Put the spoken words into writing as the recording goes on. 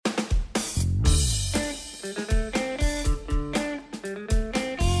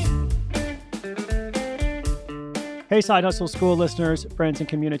Hey, Side Hustle School listeners, friends, and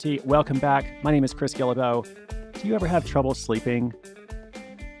community, welcome back. My name is Chris Guillebeau. Do you ever have trouble sleeping?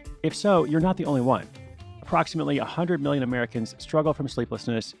 If so, you're not the only one. Approximately 100 million Americans struggle from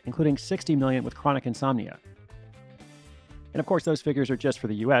sleeplessness, including 60 million with chronic insomnia. And of course, those figures are just for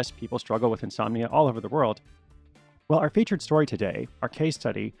the US. People struggle with insomnia all over the world. Well, our featured story today, our case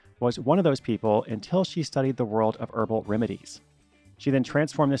study, was one of those people until she studied the world of herbal remedies. She then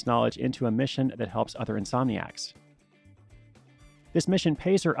transformed this knowledge into a mission that helps other insomniacs. This mission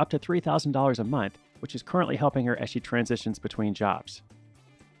pays her up to $3,000 a month, which is currently helping her as she transitions between jobs.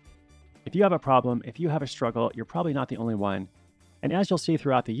 If you have a problem, if you have a struggle, you're probably not the only one. And as you'll see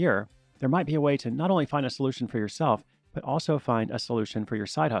throughout the year, there might be a way to not only find a solution for yourself, but also find a solution for your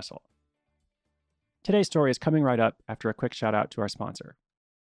side hustle. Today's story is coming right up after a quick shout out to our sponsor.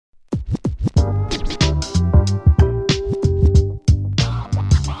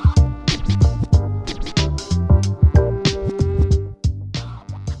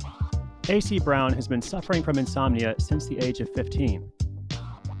 AC Brown has been suffering from insomnia since the age of 15.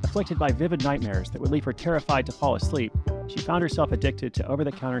 Afflicted by vivid nightmares that would leave her terrified to fall asleep, she found herself addicted to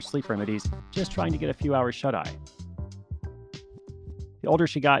over-the-counter sleep remedies, just trying to get a few hours shut-eye. The older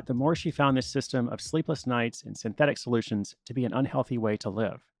she got, the more she found this system of sleepless nights and synthetic solutions to be an unhealthy way to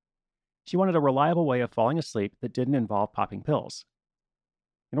live. She wanted a reliable way of falling asleep that didn't involve popping pills.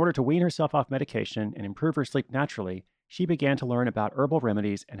 In order to wean herself off medication and improve her sleep naturally, she began to learn about herbal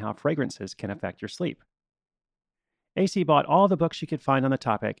remedies and how fragrances can affect your sleep. AC bought all the books she could find on the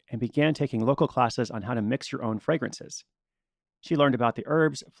topic and began taking local classes on how to mix your own fragrances. She learned about the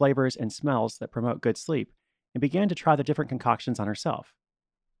herbs, flavors, and smells that promote good sleep and began to try the different concoctions on herself.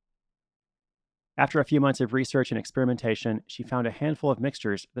 After a few months of research and experimentation, she found a handful of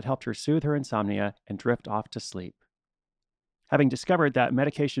mixtures that helped her soothe her insomnia and drift off to sleep. Having discovered that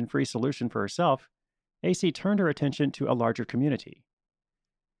medication-free solution for herself, AC turned her attention to a larger community.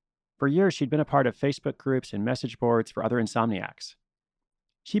 For years, she'd been a part of Facebook groups and message boards for other insomniacs.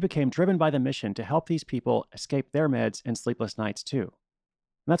 She became driven by the mission to help these people escape their meds and sleepless nights too.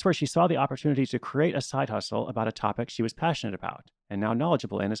 And that's where she saw the opportunity to create a side hustle about a topic she was passionate about and now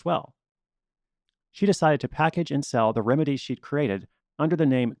knowledgeable in as well. She decided to package and sell the remedies she'd created under the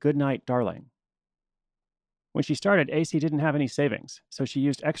name Goodnight Darling. When she started, AC didn't have any savings, so she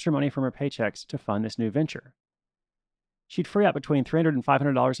used extra money from her paychecks to fund this new venture. She'd free up between $300 and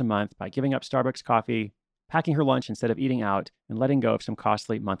 $500 a month by giving up Starbucks coffee, packing her lunch instead of eating out, and letting go of some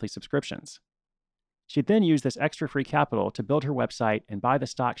costly monthly subscriptions. She'd then use this extra free capital to build her website and buy the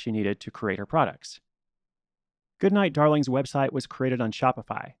stock she needed to create her products. Goodnight Darling's website was created on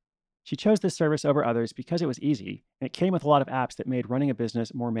Shopify. She chose this service over others because it was easy, and it came with a lot of apps that made running a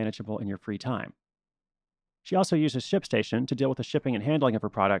business more manageable in your free time. She also uses ShipStation to deal with the shipping and handling of her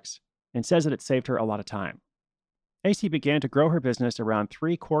products, and says that it saved her a lot of time. AC began to grow her business around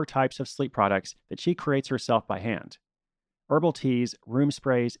 3 core types of sleep products that she creates herself by hand: herbal teas, room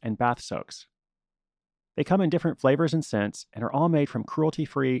sprays, and bath soaks. They come in different flavors and scents and are all made from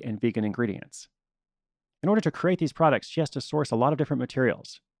cruelty-free and vegan ingredients. In order to create these products, she has to source a lot of different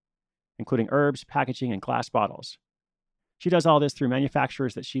materials, including herbs, packaging, and glass bottles. She does all this through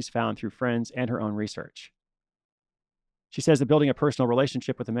manufacturers that she's found through friends and her own research. She says that building a personal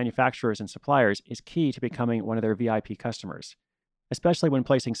relationship with the manufacturers and suppliers is key to becoming one of their VIP customers, especially when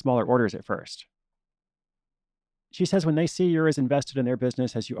placing smaller orders at first. She says when they see you're as invested in their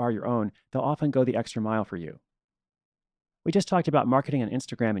business as you are your own, they'll often go the extra mile for you. We just talked about marketing on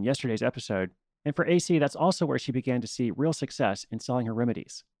Instagram in yesterday's episode, and for AC, that's also where she began to see real success in selling her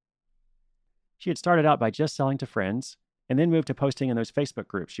remedies. She had started out by just selling to friends, and then moved to posting in those Facebook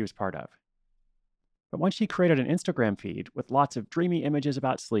groups she was part of. But once she created an Instagram feed with lots of dreamy images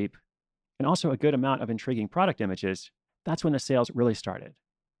about sleep, and also a good amount of intriguing product images, that's when the sales really started.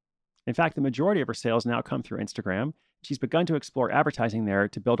 In fact, the majority of her sales now come through Instagram. She's begun to explore advertising there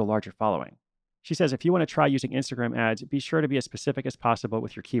to build a larger following. She says if you want to try using Instagram ads, be sure to be as specific as possible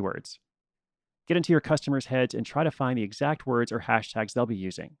with your keywords. Get into your customers' heads and try to find the exact words or hashtags they'll be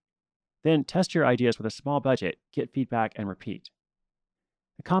using. Then test your ideas with a small budget, get feedback, and repeat.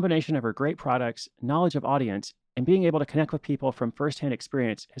 The combination of her great products, knowledge of audience, and being able to connect with people from firsthand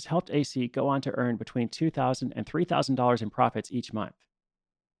experience has helped AC go on to earn between $2,000 and $3,000 in profits each month.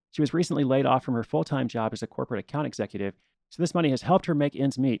 She was recently laid off from her full-time job as a corporate account executive, so this money has helped her make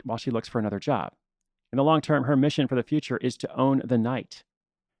ends meet while she looks for another job. In the long term, her mission for the future is to own the night.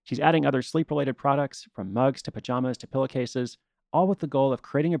 She's adding other sleep-related products, from mugs to pajamas to pillowcases, all with the goal of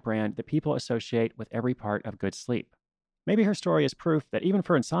creating a brand that people associate with every part of good sleep. Maybe her story is proof that even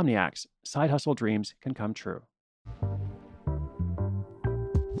for insomniacs, side hustle dreams can come true.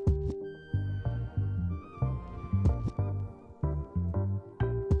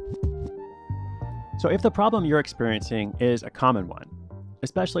 So if the problem you're experiencing is a common one,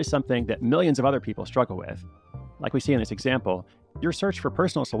 especially something that millions of other people struggle with, like we see in this example, your search for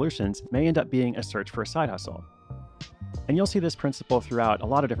personal solutions may end up being a search for a side hustle. And you'll see this principle throughout a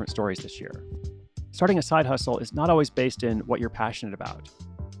lot of different stories this year. Starting a side hustle is not always based in what you're passionate about.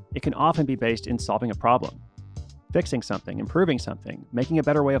 It can often be based in solving a problem, fixing something, improving something, making a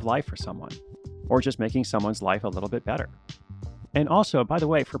better way of life for someone, or just making someone's life a little bit better. And also, by the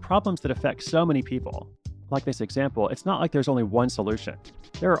way, for problems that affect so many people, like this example, it's not like there's only one solution.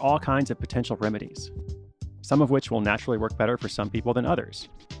 There are all kinds of potential remedies, some of which will naturally work better for some people than others.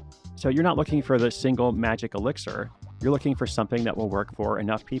 So you're not looking for the single magic elixir, you're looking for something that will work for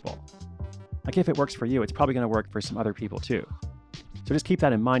enough people. Like if it works for you, it's probably going to work for some other people too. So just keep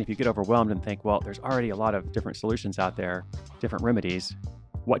that in mind if you get overwhelmed and think, well, there's already a lot of different solutions out there, different remedies.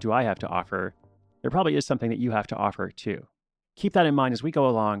 What do I have to offer? There probably is something that you have to offer too. Keep that in mind as we go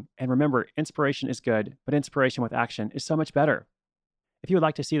along. And remember, inspiration is good, but inspiration with action is so much better. If you would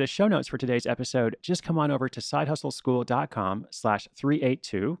like to see the show notes for today's episode, just come on over to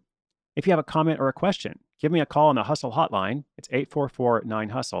sidehustleschool.com/382. If you have a comment or a question, give me a call on the Hustle Hotline. It's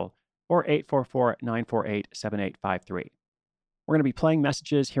 844-9HUSTLE or 844-948-7853. We're going to be playing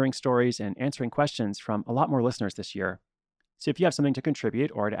messages, hearing stories, and answering questions from a lot more listeners this year. So if you have something to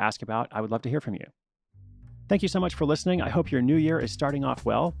contribute or to ask about, I would love to hear from you. Thank you so much for listening. I hope your new year is starting off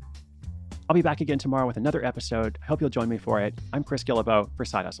well. I'll be back again tomorrow with another episode. I hope you'll join me for it. I'm Chris Guillebeau for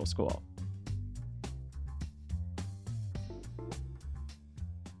Side Hustle School.